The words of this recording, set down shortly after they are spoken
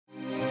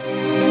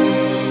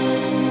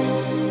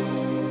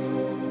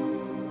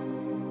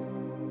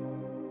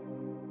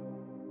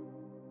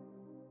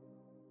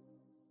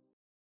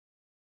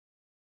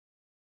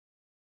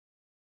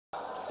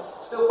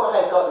stupa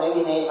has got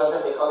many names.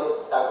 Sometimes they call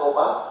it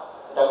Dagoba.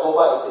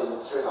 Dagoba is in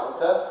Sri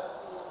Lanka.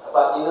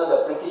 But you know,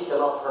 the British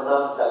cannot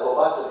pronounce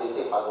Dagoba, so they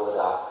say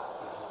pagoda.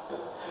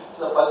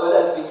 So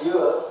pagoda has been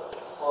used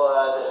for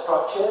the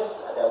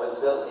structures that was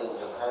built in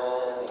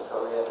Japan, in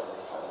Korea, and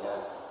in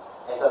China.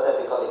 And sometimes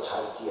they call it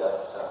chaitya.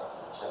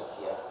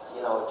 Chaitya.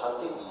 In our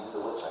chanting, we use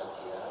the word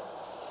chaitya.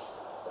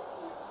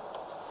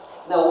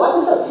 Now, what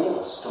is the meaning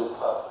of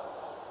stupa?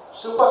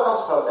 Stupa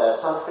comes from the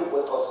Sanskrit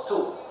word called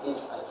stup,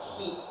 means a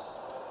heap.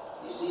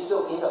 You see,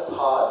 so in the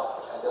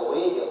past, the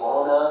way they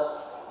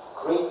honor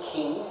great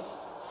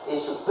kings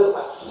is to build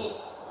a heap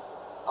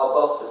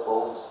above the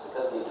bones,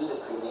 because they do the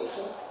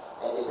cremation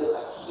and they build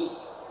a heap,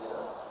 you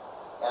know.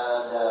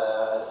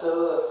 And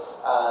so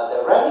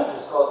the relics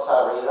is called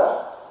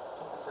sarira.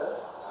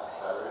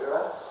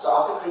 Sarira. So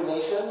after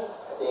cremation,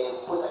 they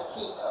put a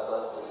heap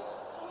above the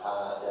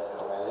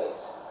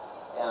relics.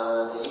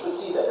 And you could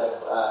see that the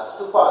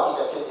stupa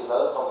architecture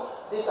developed from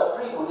these are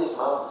pre-Buddhist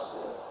mounds,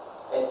 you know,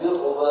 and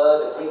built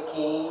over the great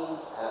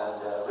kings and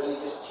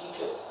religious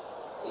teachers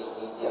in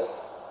India.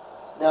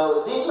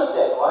 Now, this was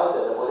the advice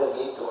that the Buddha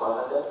gave to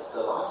Ananda.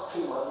 The last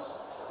 3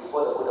 months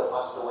before the Buddha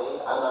passed away,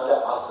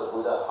 Ananda asked the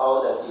Buddha,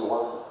 how does he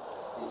want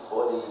his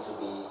body to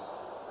be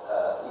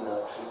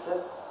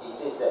treated? He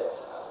says that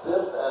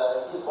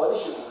his body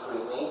should be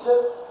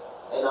cremated,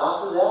 and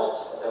after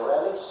that, the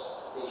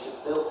relics, they should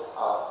build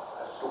a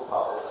stupa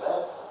over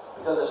there,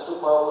 because the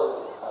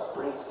stupa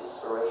brings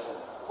inspiration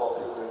for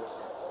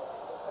pilgrims.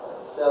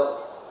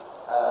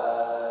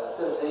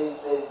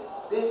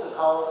 This is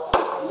how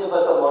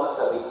universal monarchs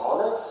are being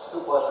honored.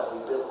 Stupas are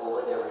being built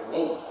over their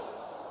remains.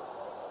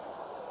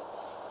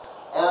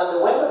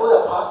 And when the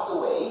Buddha passed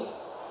away,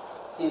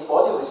 his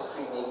body was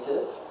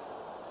cremated,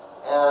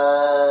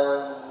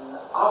 and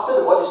after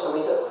the body is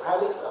cremated,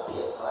 relics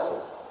appeared,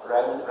 right?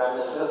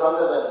 Remnants, because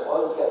sometimes when the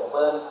bodies get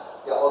burned,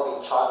 they're all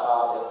being charred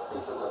up, they're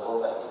pieces of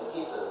bone, but in the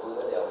case of the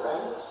Buddha, they are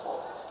remnants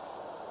formed.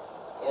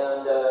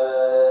 And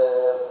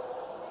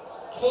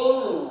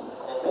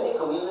kings and many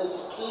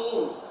communities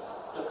came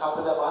to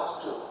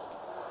Kapilavastu,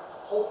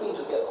 hoping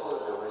to get hold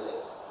of the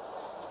relics.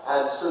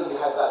 And so you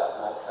have got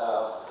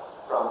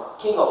from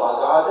King of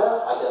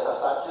Magadha,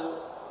 Ajatasattu,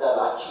 the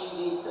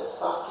Lachivis, the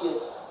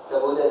Sakyas, the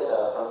Buddhas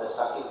from the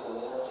Sakya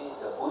community,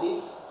 the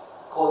Buddhists.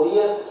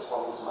 Kolias is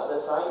from his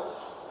mother's side.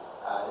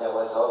 There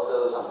was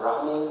also some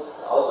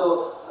Brahmins.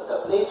 Also,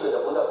 the place where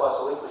the Buddha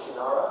passed away,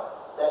 Kushinara,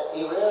 that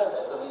area,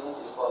 that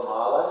community is called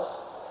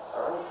Malas.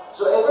 Alright?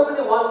 So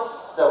everybody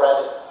wants the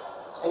relic.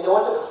 And they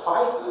wanted to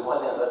fight with one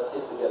another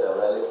just to get the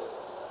relics.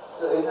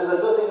 So it is a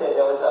good thing that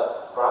there was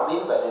a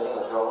Brahmin by the name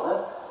of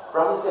Drona.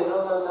 Brahmin said,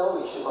 no,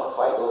 we should not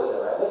fight over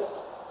the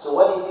relics. So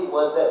what he did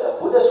was that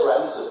the Buddha's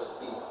relics was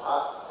being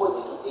put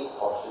into 8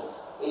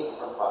 portions, 8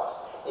 different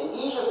parts. And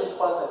each of these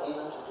parts are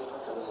given to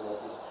different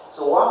communities.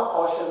 So one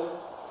portion,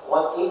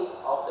 1/8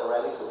 of the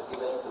relics was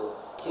given to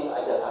King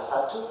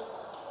Ajatasattu,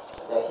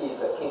 that he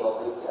is the king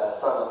of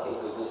son of King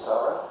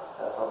Bibhisara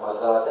from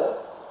Magadha,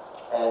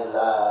 and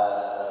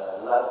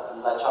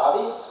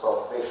Lachavis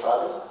from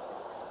Vaishali,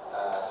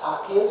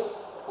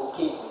 Sakyas, who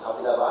came from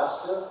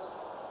Kapilavastu,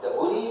 the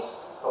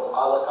Buddhists from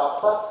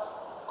Alakappa,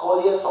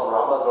 Kolias from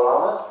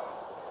Ramagrama,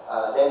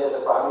 then there's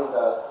a Brahmin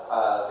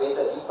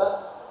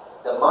Vetadipa.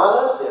 The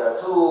Malas, there are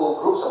 2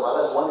 groups of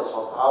Malas, one is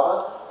from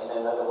Pava and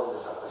another one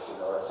is from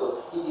Kushinara. So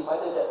he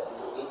divided that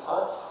into 8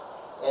 parts,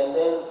 and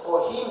then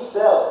for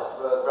himself,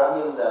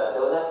 Brahmin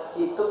Dona,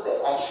 he took the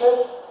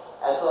ashes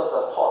as well as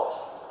the pot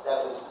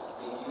that was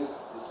being used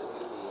to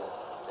distribute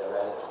the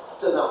relics.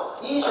 So now,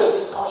 each of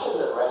these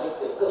portions of the relics,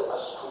 they built a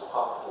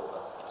stupa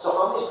over. So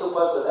how many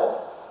stupas are there?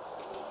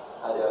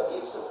 There are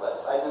 8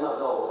 stupas. I do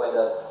not know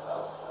whether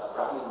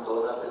Brahmin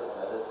Dona built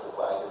another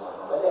stupa, I do not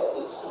know, but there are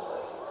 8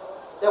 stupas.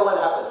 Then what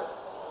happened?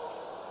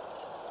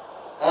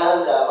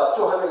 And about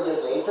 200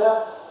 years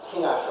later,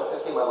 King Ashoka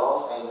came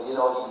along, and he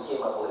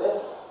became a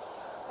Buddhist.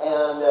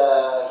 And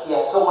he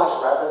had so much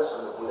reverence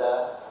for the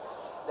Buddha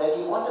that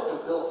he wanted to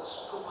build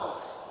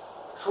stupas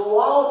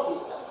throughout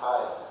his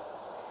empire.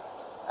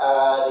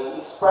 The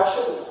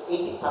expression is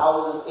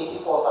 84,000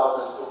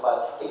 stupas.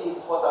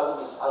 84,000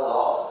 means a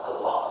lot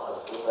of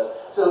stupas.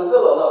 So he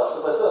built a lot of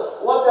stupas. So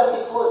what does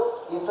he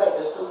put inside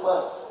the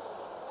stupas?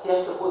 He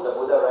has to put the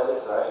Buddha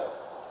relics, right?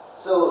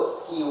 So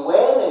he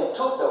went and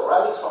took the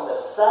relics from the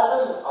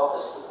 7 of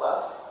the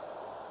stupas,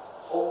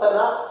 opened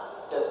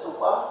up the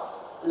stupa,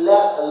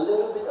 left a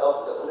little bit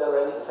of the Buddha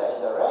relic inside,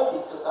 and the rest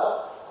he took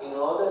out in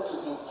order to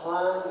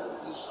implant in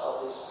each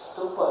of the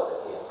stupas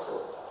that he has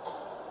built.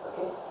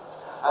 Okay?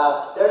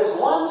 There is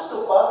one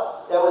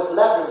stupa that was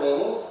left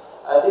remaining.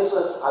 This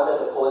was under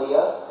the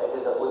Kolia, that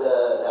is the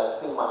Buddha,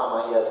 Queen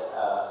Mahamaya's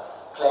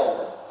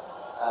clan.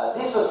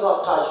 This was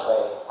not touched by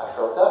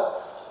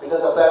Ashoka,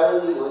 because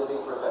apparently it was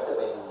being protected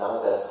by the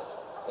Nagas.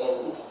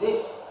 And if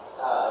this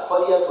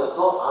Kolia was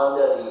not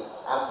under the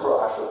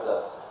Emperor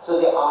Ashoka, so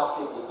they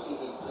asked him,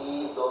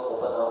 please don't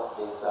open up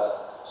this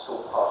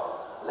stupa.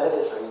 Let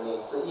it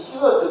remain. So if you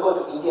were to go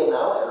to India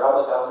now, at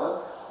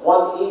Ramagama,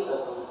 1/8 of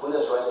the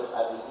Buddha's relics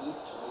are believed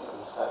to be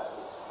inside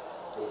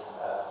this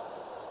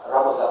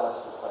Ramagama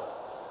stupa.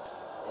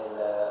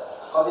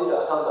 according to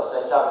accounts of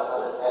Sanchang,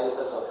 sometimes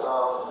elephants will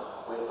come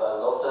with a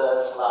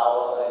lotus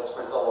flower and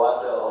sprinkle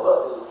water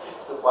over the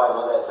stupa and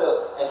all that.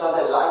 So, and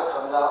sometimes light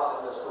coming out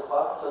from the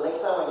stupa. So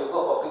next time when you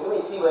go for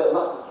pilgrimage, see whether or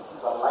not you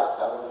see some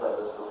lights coming from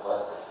the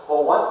stupa.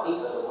 For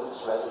 1/8 of the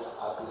Buddhist relics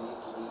are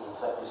believed to be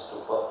inside the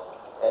stupa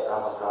at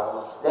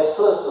Ramagrama. That's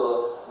close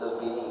to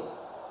Lumbini.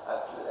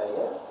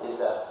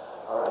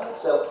 Alright.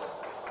 So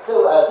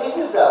this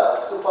is a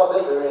stupa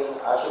built during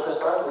Ashoka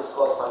time. It's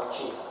called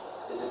Sanchi.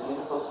 It's a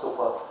beautiful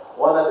stupa.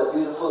 One of the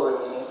beautiful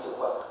remaining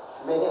stupa.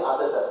 Many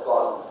others have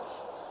gone.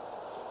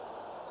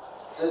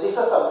 So these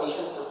are some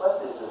Asian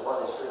stupas. This is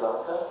one in Sri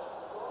Lanka,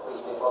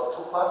 which they call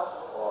Tupa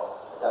or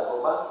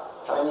Dagoba,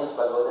 Chinese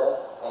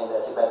pagodas, and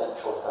the Tibetan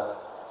Chota.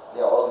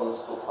 They all mean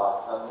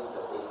stupa, means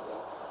the same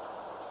thing.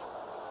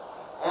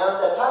 And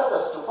the types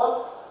of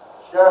stupa,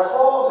 there are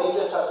 4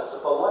 major types of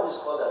stupa. One is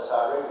called the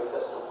Saririka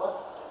stupa,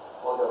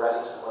 or the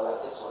relic stupa,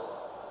 like this one.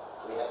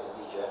 We have in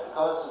Vijaya,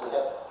 because we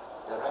have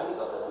the relic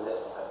of the Buddha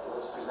inside. It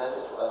was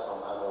presented to us from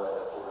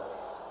Anuradhapura.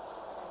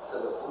 So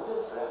the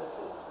Buddha's relic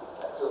is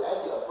inside. So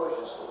as you approach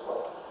the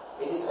stupa,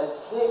 it is as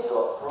if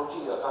you're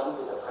approaching, you're coming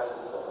to the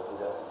presence of the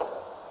Buddha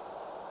himself.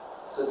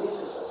 So this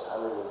is a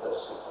Saririka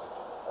stupa.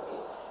 Okay.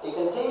 It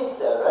contains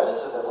the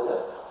relics of the Buddha,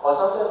 or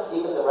sometimes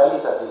even the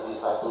relics of the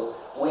disciples.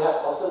 We have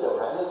also the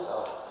relics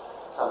of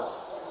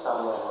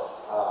some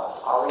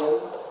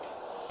Aryan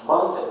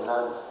monks and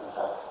nuns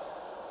inside.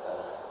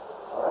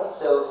 Alright,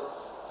 so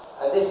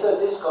this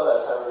is called a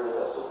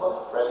Saririka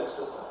stupa, relic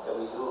stupa, that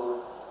we do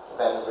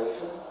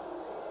veneration.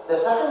 The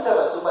second type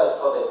of stupa is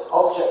called an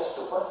object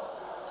stupa.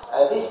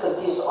 This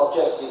contains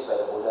objects used by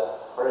the Buddha.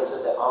 For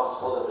instance, the arms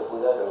full of the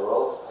Buddha, the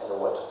robes, and the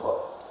water pot.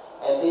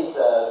 And this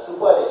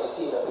stupa that you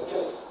see in the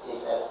picture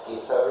is at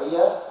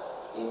Kesaria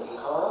in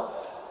Bihar.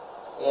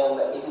 And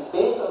it is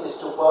based on the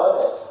stupa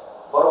that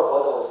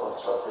Bhattacharya was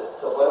constructed.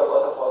 So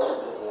Bhattacharya follows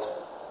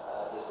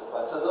the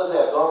stupa. So those who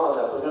have gone on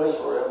a pilgrimage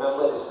will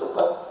remember the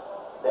stupa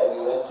that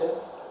we went to.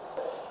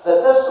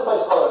 The third stupa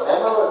is called a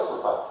memorial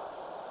stupa.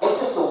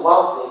 This is to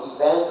mark the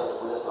events of the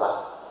Buddha's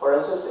life. For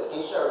instance, the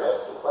Kesaria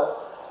stupa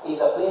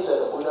is a place where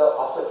the Buddha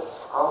offered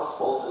his alms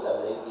bowl to the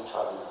lady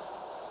Chavis.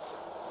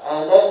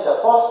 And then the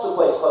fourth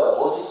stupa is called a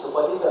Bodhi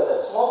stupa. These are the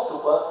small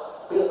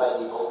stupa built by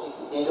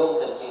devotees. They don't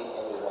contain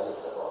any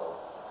relics at all.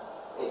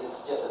 It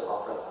is just an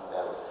offering from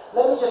merits.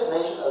 Let me just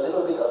mention a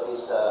little bit of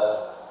this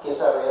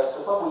Kesaria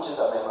stupa, which is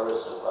a memorial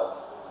stupa.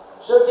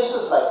 So this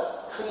was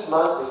like 3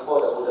 months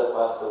before the Buddha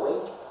passed away.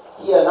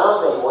 He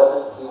announced that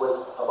he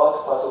was about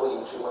to pass away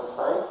in 3 months'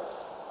 time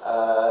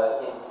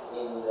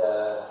in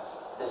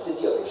the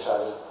city of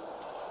Vaishali.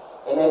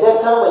 And at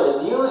that time, when the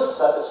news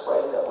started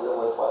spreading that Buddha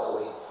was passed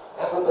away,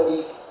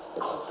 everybody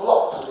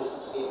flocked to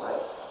listen to him,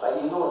 right?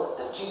 Like, you know,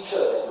 the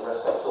teacher that you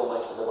respect so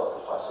much is about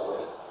to pass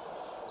away.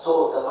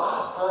 So the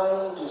last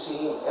time to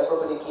see him,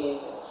 everybody came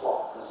and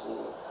flocked to see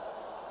him.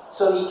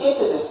 So he came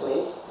to this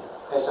place,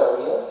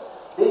 Kesaria.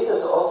 This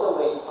is also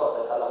where he taught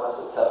the Kalama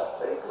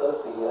Sutta, very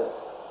close to here.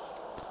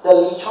 The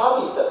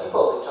Lichavis, the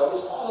people of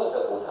Lichavis, followed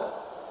the Buddha.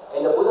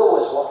 And the Buddha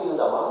was walking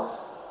with the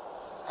monks.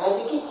 And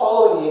they keep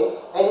following him.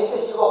 And he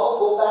says, you all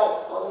go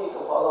back, don't need to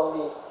follow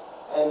me.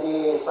 And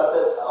they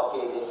started,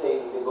 they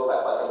say they go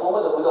back. But the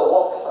moment the Buddha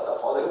walked, they started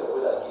following the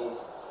Buddha again.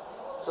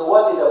 So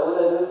what did the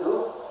Buddha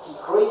do? He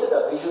created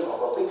a vision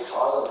of a big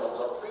chasm. There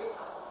was a big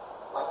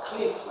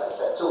cliff like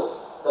that. So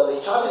the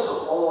Lichavis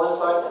was on one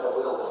side and the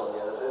Buddha was on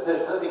the other side.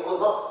 So they could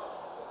not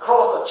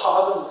cross the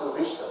chasm to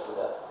reach the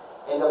Buddha.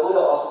 And the Buddha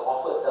also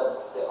offered them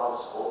the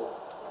alms bowl.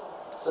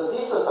 So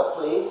this was a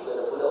place where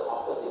the Buddha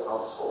offered the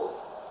alms bowl.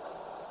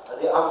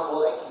 The alms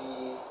bowl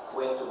actually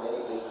went to many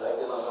places. I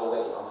do not know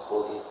where the alms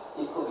bowl is.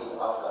 It could be in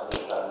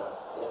Afghanistan.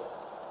 Yeah.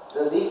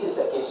 So this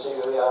is a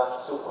Kesaria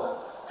stupa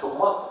to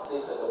mark the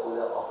place where the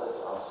Buddha offers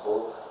the alms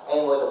bowl.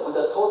 And when the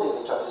Buddha told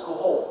the Lichavis, go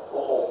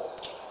home.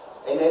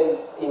 And then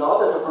in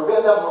order to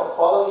prevent them from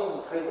following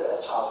him, he created a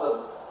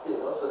chasm,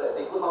 so that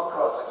they could not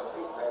cross like a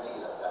big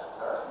valley like that.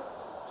 Alright.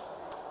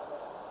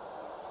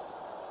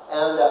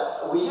 And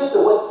we use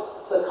the word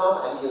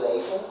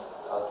circumambulation.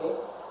 Okay,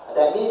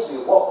 that means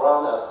we walk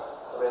around a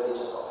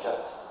religious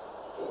object.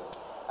 Okay,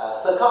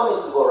 circum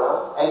means to go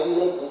around,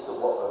 ambulate means to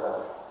walk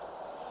around.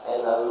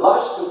 And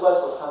large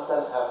stupas will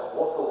sometimes have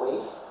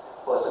walkways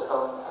for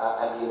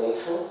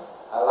circumambulation.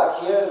 Like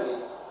here,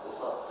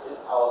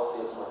 our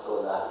place is not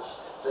so large,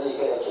 so you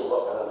can actually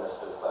walk around the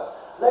stupa.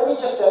 Let me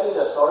just tell you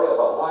the story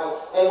about why.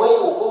 And when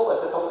you go for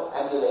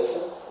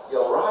circumambulation,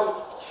 your right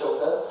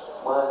shoulder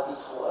must be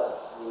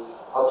towards the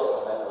object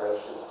of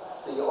veneration.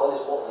 So you always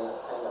walk in a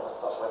kind of a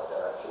clockwise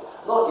direction,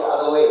 not the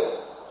other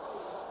way.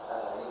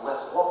 You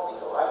must walk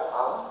with your right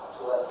arm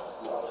towards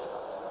the object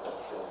of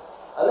veneration.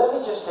 Let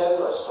me just tell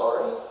you a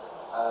story.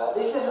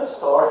 This is a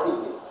story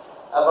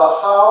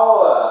about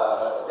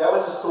how there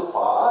was a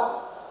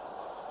stupa.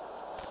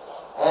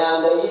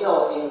 And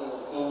in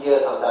India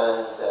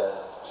sometimes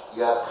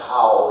you have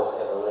cows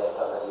everywhere,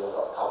 sometimes you've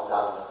got cow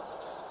dung.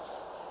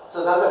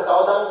 So sometimes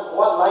cow dung,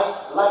 what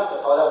likes the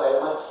cow dung very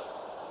much?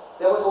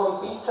 There was one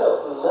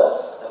beetle who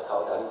loves the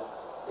cow dung.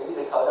 Maybe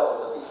the cow dung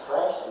was a bit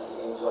fresh and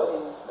he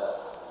enjoys the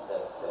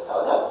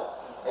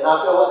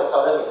after a while, the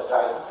cow dung is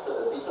dry, so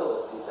the beetle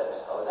was inside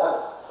the cow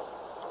dung.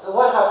 So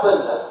what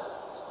happens?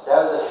 There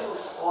was a huge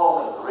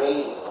storm and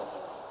rain.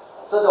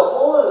 So the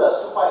whole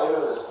stupa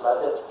area was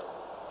flooded.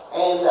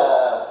 And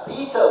the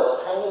beetle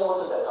was hanging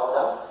onto the cow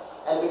dung.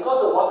 And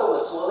because the water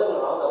was swirling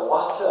around, the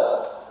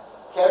water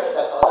carried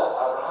the cow dung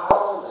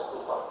around the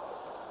stupa.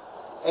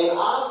 And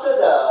after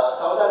the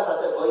cow dung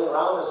started going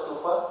around the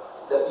stupa,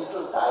 the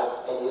beetle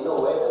died. And you know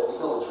where the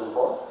beetle was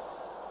reborn?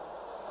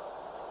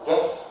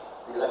 Guess.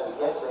 Do you like to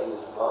guess where he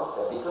was born,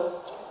 the beetle?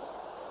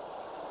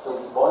 To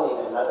be born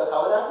in another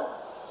cow dung?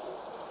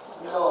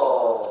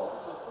 No.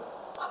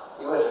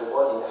 He was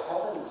reborn in the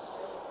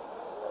heavens.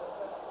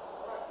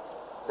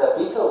 The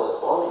beetle was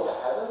born in the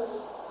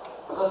heavens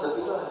because the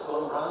beetle has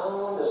gone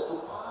round the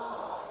stupa.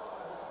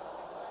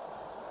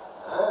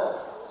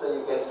 So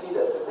you can see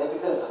the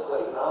significance of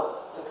going round.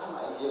 It's a kind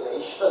of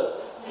emulation.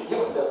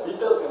 Even the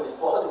beetle can be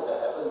born in the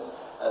heavens.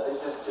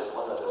 This is just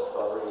one of the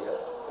stories.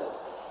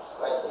 It's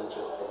quite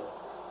interesting.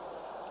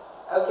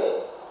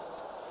 Okay.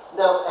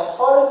 Now, as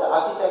far as the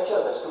architecture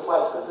of the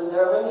stupa is concerned,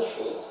 there are many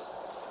shapes.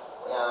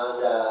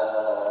 And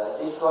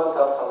this one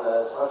comes from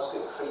the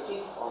Sanskrit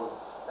treatise on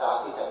the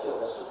architecture of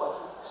the stupa.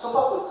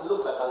 Stupa would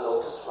look like a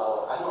lotus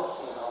flower. I'm not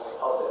seeing how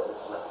that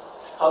looks like.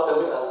 How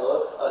to make a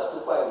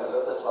stupa in a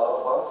lotus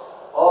flower form.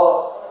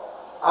 Or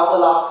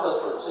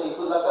amalaka fruit. So it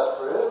could look like a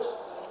fruit.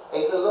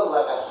 It could look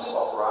like a heap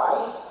of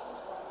rice.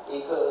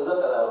 It could look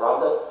like a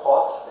rounded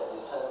pot that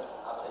you turn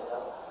upside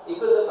down. It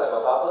could look like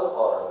a bubble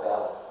or a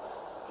bell.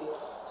 Okay?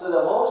 So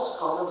the most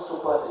common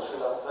stupas in Sri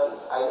Lanka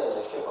is either in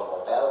the shape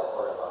of a bell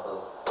or a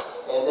bubble.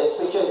 And this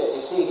picture that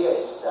you see here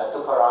is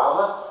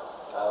Tuparama.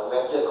 We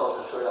have just gone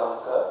to Sri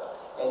Lanka.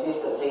 And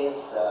this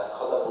contains the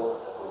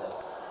collarbone of the Buddha.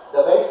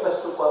 The very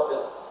first stupa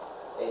built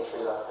in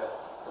Sri Lanka,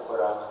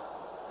 Tuparama.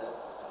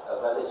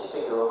 Brother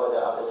Jisek, you remember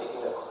that after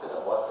taking the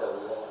coconut water,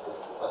 we went to the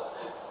stupa.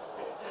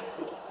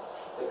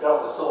 The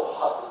ground was so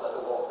hot, we got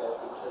to walk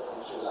barefoot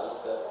in Sri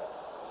Lanka.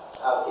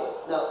 Okay,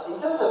 now in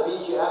terms of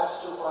BGF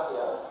stupa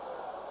here,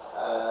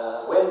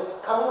 when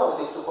coming up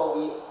with this stupa,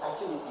 we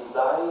actually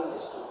designed the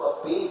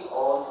stupa based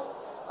on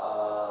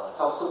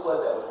some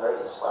stupas that were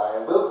very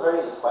inspiring. We were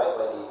very inspired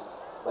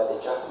by the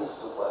Japanese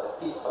stupa, the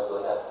Peace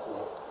Pagoda.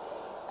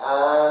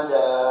 And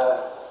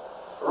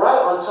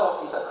right on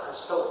top is a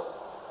crystal.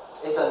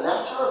 It's a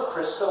natural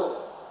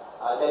crystal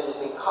that has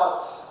been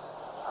cut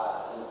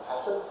in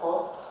facet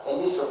form,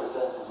 and this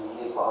represents the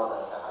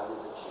Nirvana, the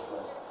highest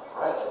achievement,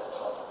 right at the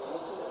top. Can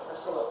you see the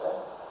crystal of that?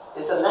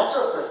 It's a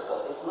natural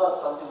crystal. It's not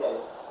something that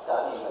is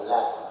done in a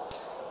lab.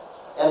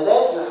 And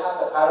then you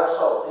have the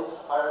parasol.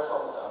 This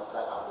parasol is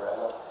like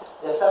umbrella.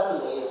 There are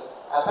 7 layers.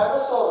 A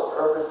parasol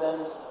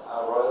represents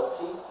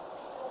royalty.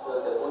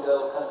 So the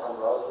Buddha comes from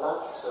royal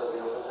blood, so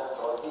it represents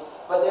royalty.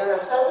 But there are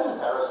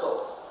 7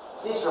 parasols.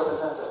 This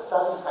represents the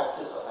 7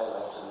 factors of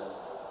enlightenment.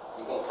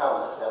 You can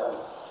count 7.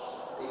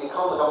 If you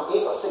count become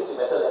 8 or 6, you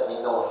better let me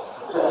know.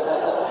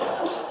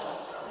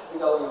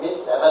 Because we made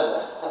 7.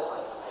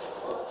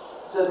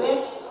 So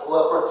this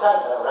will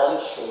protect the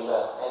relic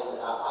chamber. And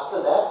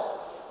after that,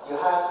 you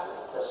have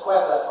the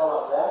square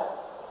platform of that,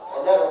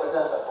 and that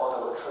represents the Four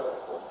Noble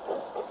Truths.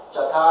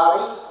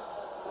 Jatari,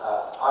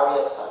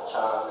 Arya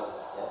Sachami.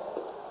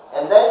 Yeah.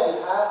 And then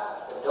you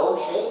have the dome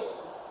shape.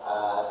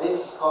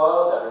 This is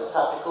called the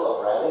receptacle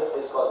of relics.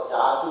 This is called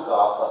Dhatu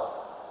Gapa,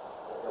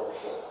 the dome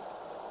shape.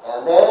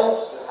 And then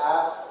you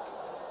have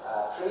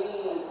 3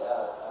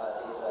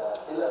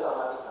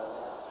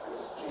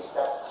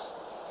 steps.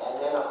 And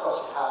then of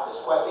course you have the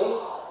square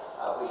base,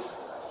 which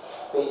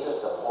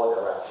faces the 4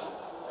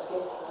 directions. Okay?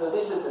 So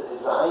this is the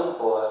design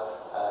for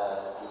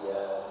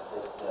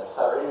the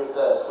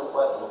Saririka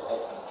stupa in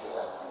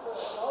Nigeria.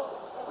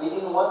 We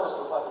didn't want the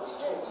stupa to be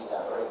too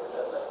elaborate,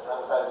 because like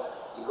sometimes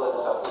you go to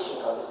some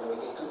Asian countries and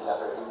make it too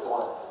elaborate. We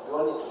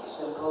want it to be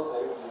simple,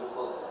 very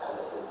beautiful, and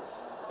elegant.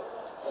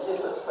 And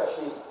this was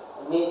specially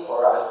made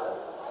for us.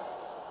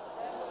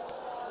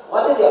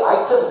 What are the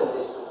items in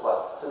this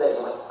stupa, so that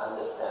you might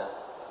understand?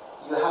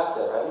 You have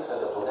the relics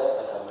of the Buddha,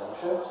 as I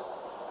mentioned.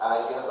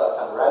 You have got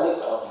some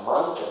relics of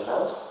monks and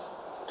nuns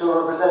to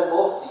represent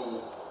both the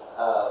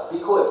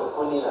bhikkhu and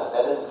bhikkhuni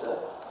balance,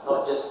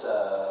 not just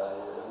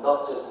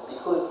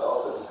bhikkhus, but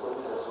also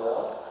bhikkhunis as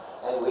well.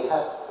 And we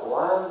have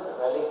one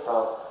relic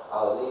from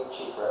our late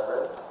Chief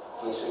Reverend,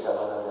 Kesri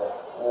Gamananda,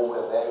 who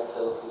were very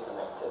closely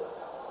connected.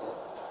 Yeah.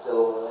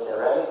 So the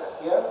relics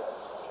are here.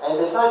 And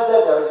besides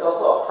that, there is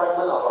also a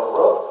fragment of a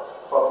robe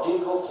from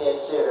Jingu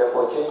Khyentse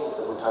Rinpoche, is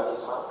a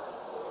Bhutanese monk.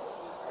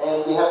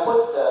 And we have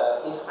put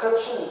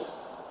inscriptions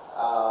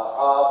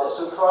of the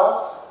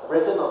sutras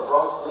written on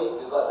bronze plate.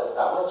 We've got the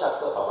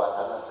Dhammacakka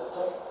Pavatana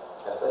Sutta,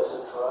 the first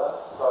sutra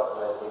brought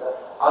by Buddha.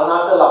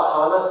 Anatta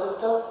Lakhana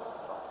Sutta,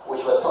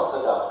 which were taught to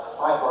the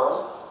 5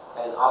 monks,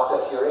 and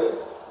after curing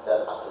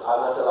the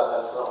Anatta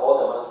Lakhana Sutta, all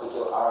the monks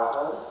became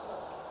arahants.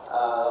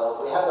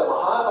 We have the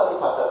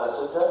Mahasatipatthana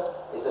Sutta,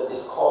 it's a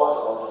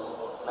discourse on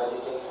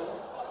meditation.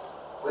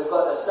 We've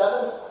got the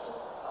 7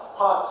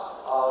 parts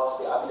of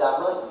the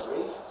Abhidhamma in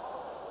brief.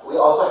 We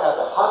also have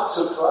the Heart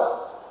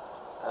Sutra,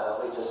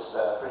 which is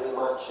pretty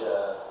much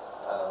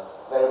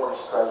very much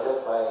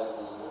treasured by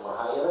the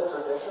Mahayana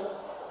tradition.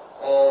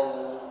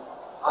 And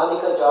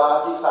Anika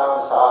Jati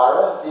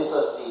Samsara, this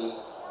was the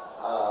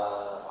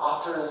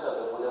utterance of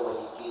the Buddha when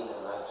he gained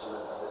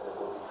enlightenment under the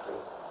Bodhi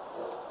tree.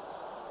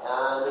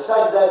 And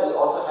besides that, we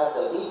also have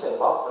the leaf and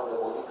bark from the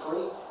Bodhi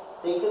tree,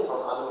 taken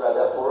from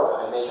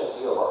Anuradhapura. I mentioned to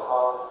you about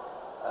how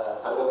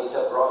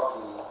Sanghamitra brought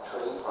the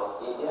tree from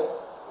India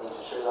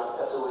into Sri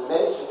Lanka. So we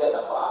managed to get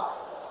the bark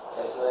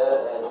as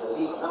well as the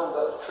leaf. Now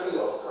we've got the tree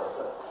also.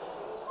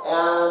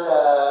 And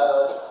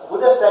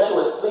Buddha statue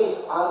was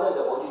placed under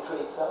the Bodhi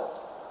tree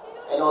itself.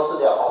 And also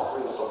there are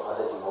offerings from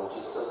other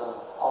devotees. So some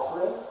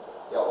offerings,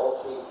 they are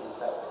all placed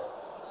inside the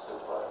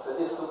stupa. So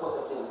this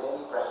stupa contains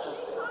many precious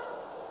things.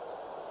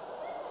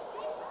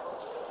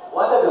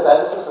 What are the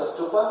benefits of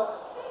stupa?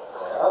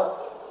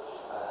 Well,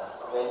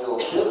 when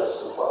you build a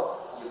stupa,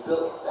 you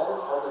build very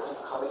positive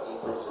karmic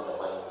imprints in the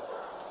mind.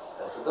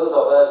 So those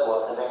of us who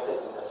are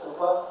connected in the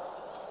stupa,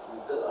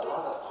 we build a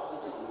lot of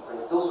positive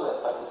imprints, those who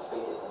have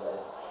participated in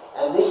this.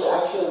 And this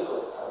action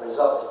could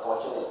result in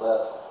fortunate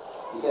births.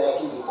 You can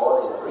actually be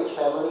born in a rich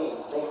family in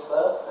next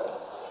birth,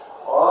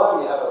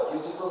 or you have a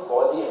beautiful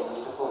body and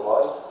beautiful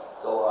voice.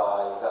 So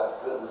you got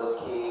good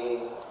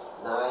looking,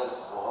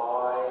 nice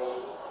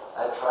voice,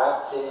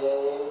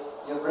 attractive.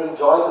 You bring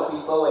joy to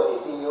people when they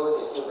see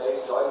you. They feel very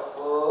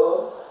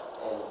joyful,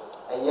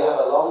 and you have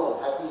a long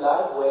and happy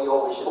life where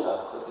your wishes are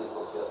quickly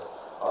fulfilled.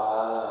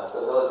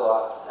 So those who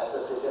are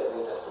associated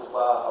with the stupa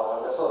are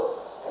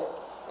wonderful,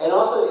 and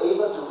also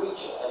able to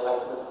reach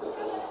enlightenment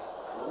quickly.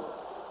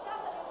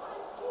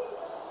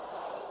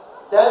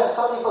 Then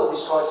some people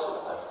destroy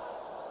stupas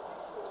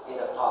in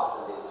the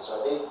past, and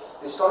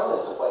destroying the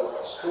stupa is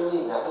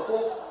extremely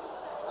negative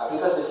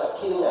because it's like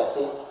killing a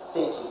saint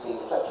sleeping.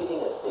 It's like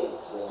killing a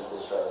saint when you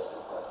destroy a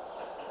stupa.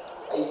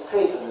 It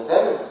creates a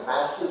very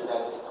massive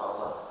negative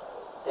karma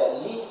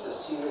that leads to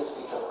serious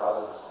future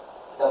problems.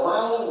 The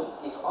mind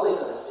is always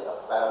in a state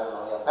of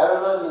paranoia.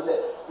 Paranoia means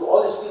that you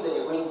always feel that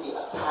you're going to be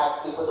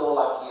attacked, people don't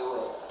like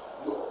you, and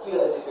you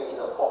feel as if you're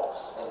in a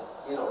box, and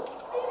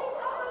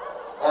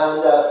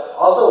And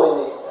also when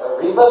the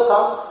rebirth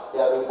comes, they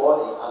are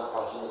reborn in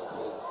unfortunate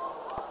things,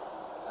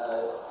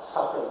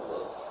 suffering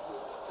things.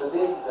 So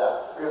this is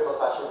the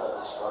repercussion of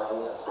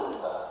destroying a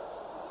stupa.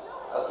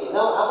 Okay,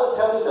 now I will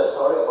tell you the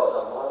story about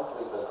the monk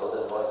with the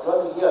golden voice. You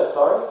want to hear a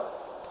story?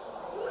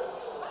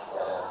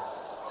 Yeah.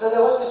 So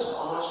there was this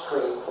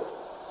monastery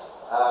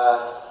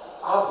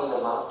up in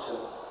the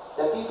mountains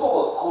that people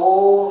will go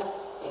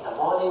in the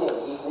morning and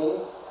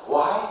evening.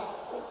 Why?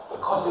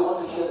 Because they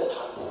want to hear the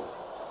chanting.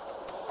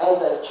 And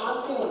the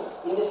chanting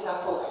in this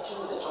temple,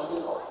 actually the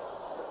chanting of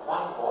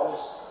one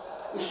voice,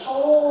 is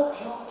so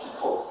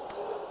beautiful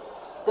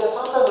that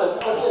sometimes when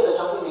people hear the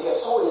chanting, they get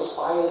so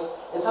inspired,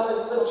 and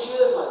sometimes even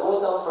tears might roll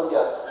down from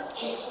their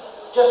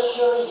cheeks, just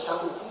hearing the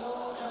chanting.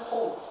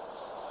 Beautiful,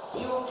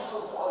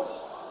 beautiful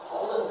voice,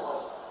 golden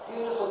voice,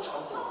 beautiful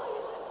chanting.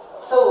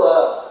 So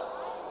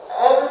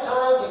every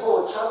time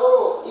people would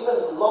travel,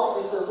 even long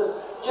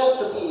distances,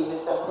 just to be in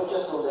this temple,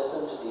 just to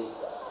listen to the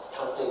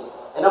chanting.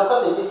 And of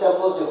course in these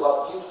temples you've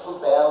got beautiful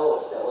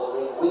bells that will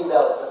ring, wind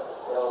bells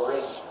that will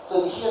ring.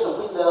 So we hear the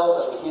wind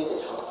bells and we hear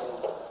the chanting.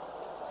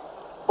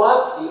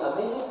 But the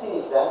amazing thing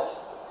is that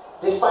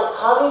despite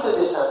coming to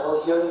this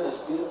temple, hearing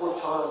this beautiful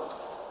chant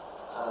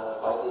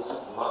by this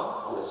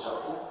monk who is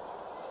chanting,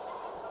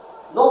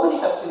 nobody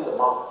had seen the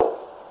monk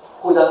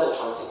who does the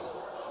chanting.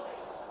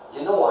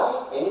 You know why?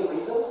 Any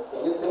reason?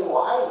 Can you think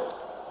why?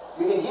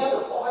 You can hear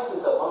the voice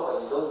of the monk,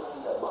 but you don't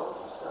see the monk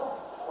himself.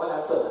 What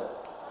happened?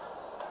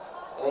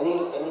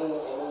 Anything?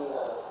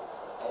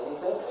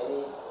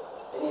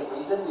 Any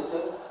reason you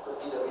think could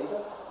be the reason?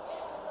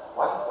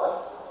 Why?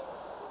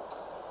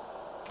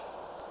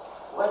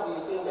 Why do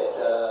you think that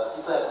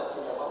people have not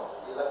seen the monk?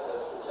 Do you like to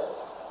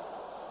suggest?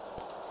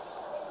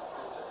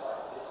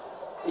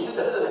 It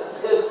doesn't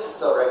exist.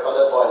 So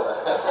recorded voice.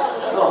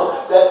 No,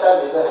 that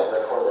time they don't have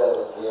recorder.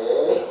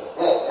 Okay.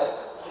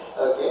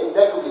 Okay,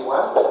 that could be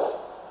one, but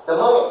the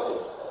monk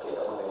exists. Okay,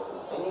 the monk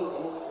exists. Any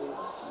reason?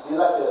 Do you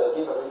like to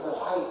give a reason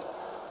why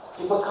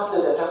people come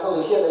to the temple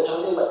to hear the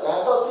chanting, but they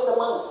have not seen the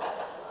monk?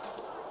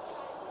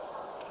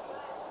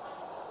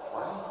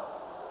 Why?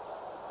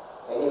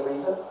 Any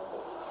reason?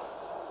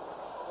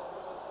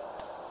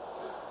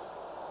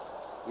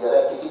 You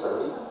like to give a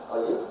reason? Or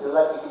you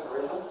like to give a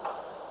reason?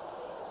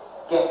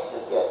 Guess,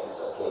 just guess,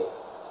 it's okay.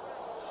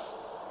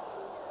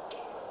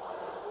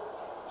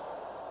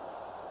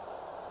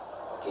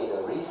 Okay,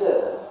 the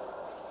reason,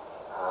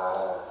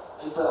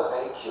 people are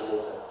very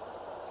curious.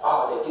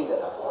 They think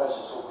that the voice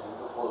is so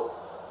beautiful.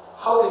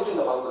 How do you think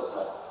the monk looks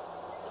like?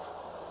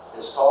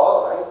 He's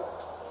tall, right?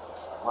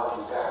 Must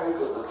be very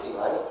good looking,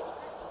 right?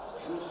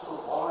 Beautiful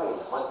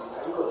voice, must be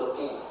very good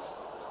looking.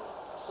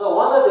 So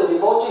one of the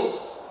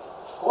devotees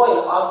go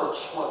and ask the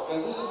chief monk, can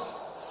we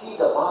see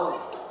the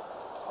monk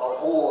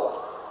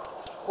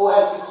who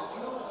has this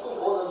beautiful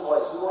golden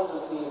voice? We want to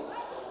see him.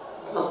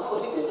 No,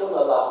 they don't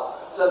allow.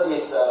 So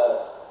this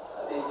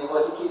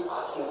devotee keep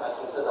asking.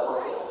 So the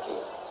monk said, okay.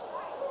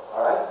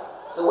 Alright?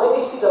 So when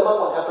they see the monk,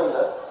 what happens?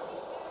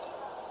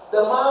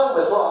 The monk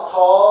was not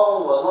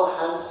tall, was not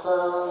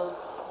handsome,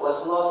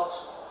 was not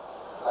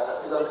like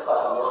a film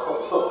star.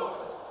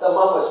 The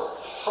monk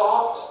was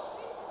short,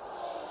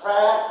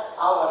 fat,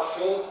 out of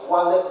shape,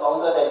 one leg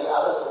longer than the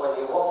other, so when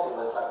he walked, it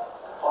was like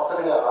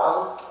tottering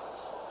around.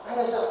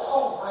 And I said,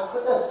 oh my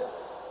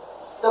goodness,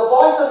 the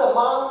voice of the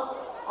monk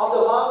and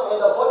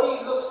the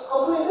body looks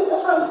completely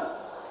different.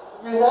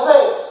 You never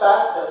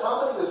expect that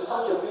somebody with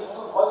such a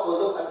beautiful voice will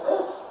look like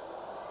this.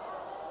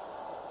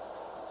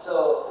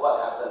 So what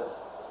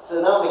happens?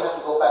 So now we have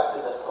to go back to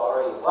the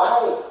story.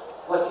 Why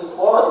was he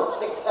born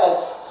like that,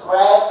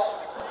 fat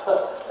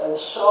and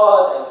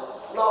short and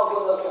not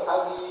good looking,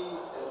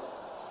 ugly?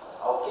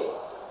 Okay,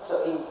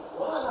 so in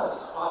one of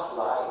his past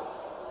life,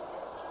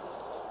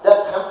 the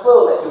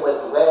temple that he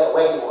was where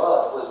he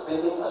was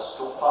building a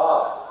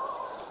stupa.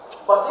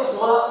 But this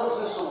monk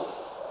used to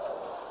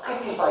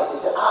criticize.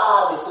 He said,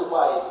 this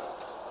stupa is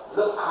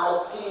look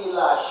ugly,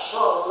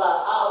 short,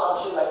 out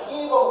of shape.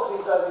 Keep on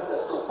criticizing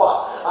the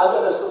stupa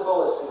until the stupa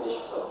was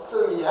finished.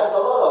 So he has a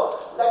lot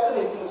of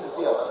negative things to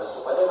say about the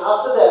stupa. Then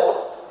after that,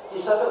 he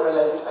started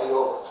realizing, I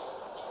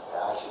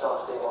should not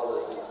say all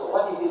those things. So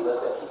what he did was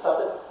that he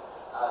started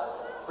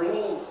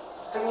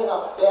stringing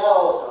up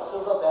bells,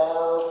 silver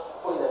bells,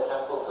 put in the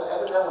temple. So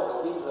every time when the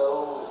wind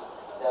blows,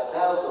 the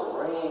bells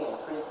will ring and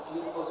create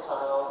beautiful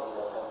sound in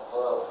the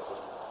temple.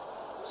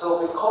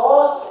 So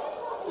because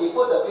he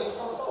put the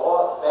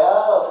beautiful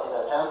bells in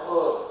the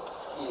temple,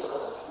 he's got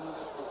a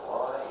beautiful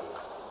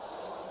voice.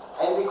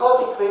 And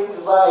because he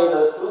criticized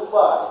the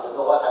stupa, you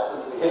know what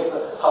happened to him,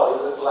 how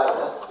it looks like.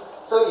 Huh?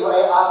 So you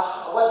may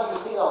ask, what do you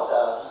think of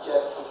the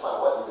PGF stupa?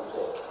 What did he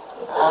say?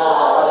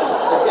 What did he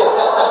say?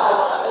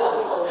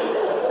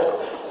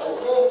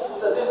 Okay,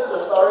 so this is the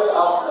story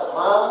of the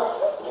monk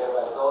with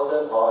a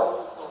golden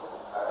voice.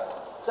 Alright.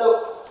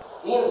 So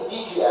in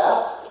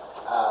BGF,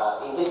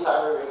 in this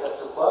Sagarika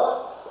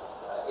stupa,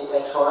 it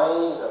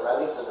enshrines the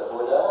relics of the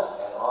Buddha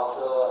and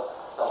also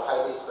some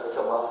highly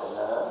spiritual monks and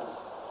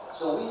nuns.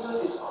 So we do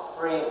this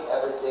offering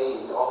every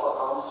day. We offer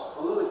alms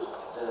food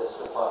to the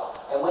stupa.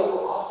 And when you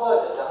offer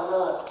the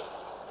dana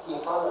in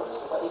front of the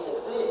stupa, it's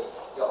as if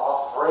you're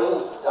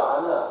offering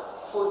dana,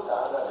 food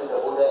dana to the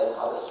Buddha and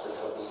other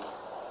spiritual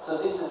beings. So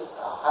this is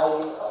a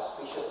highly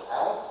auspicious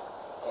act,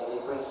 and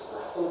it brings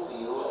blessings to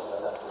you and your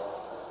loved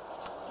ones.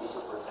 Gives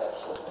you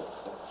protection.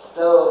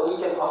 So we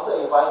can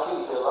also invite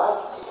you, if you like,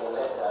 you can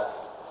let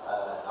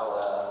our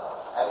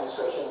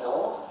administration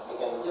know. You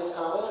can just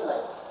come in,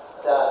 like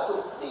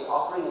the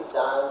offering is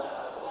done,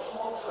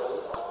 small tray,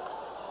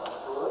 some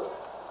food.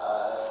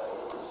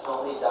 It's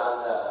normally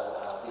done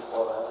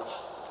before lunch.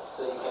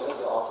 So you can make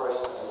the offering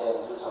and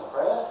then do some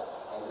prayers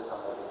and do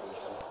some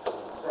meditation.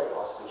 It's very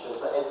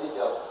auspicious, so as if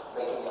you're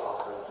making the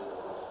offering to the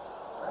Buddha.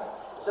 Right?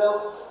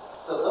 So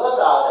those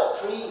are the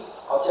three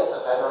objects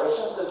of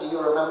veneration. So do you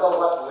remember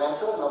what we went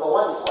through? Number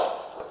one is what?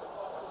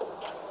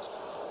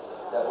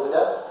 The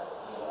Buddha.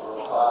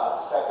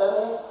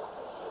 Second is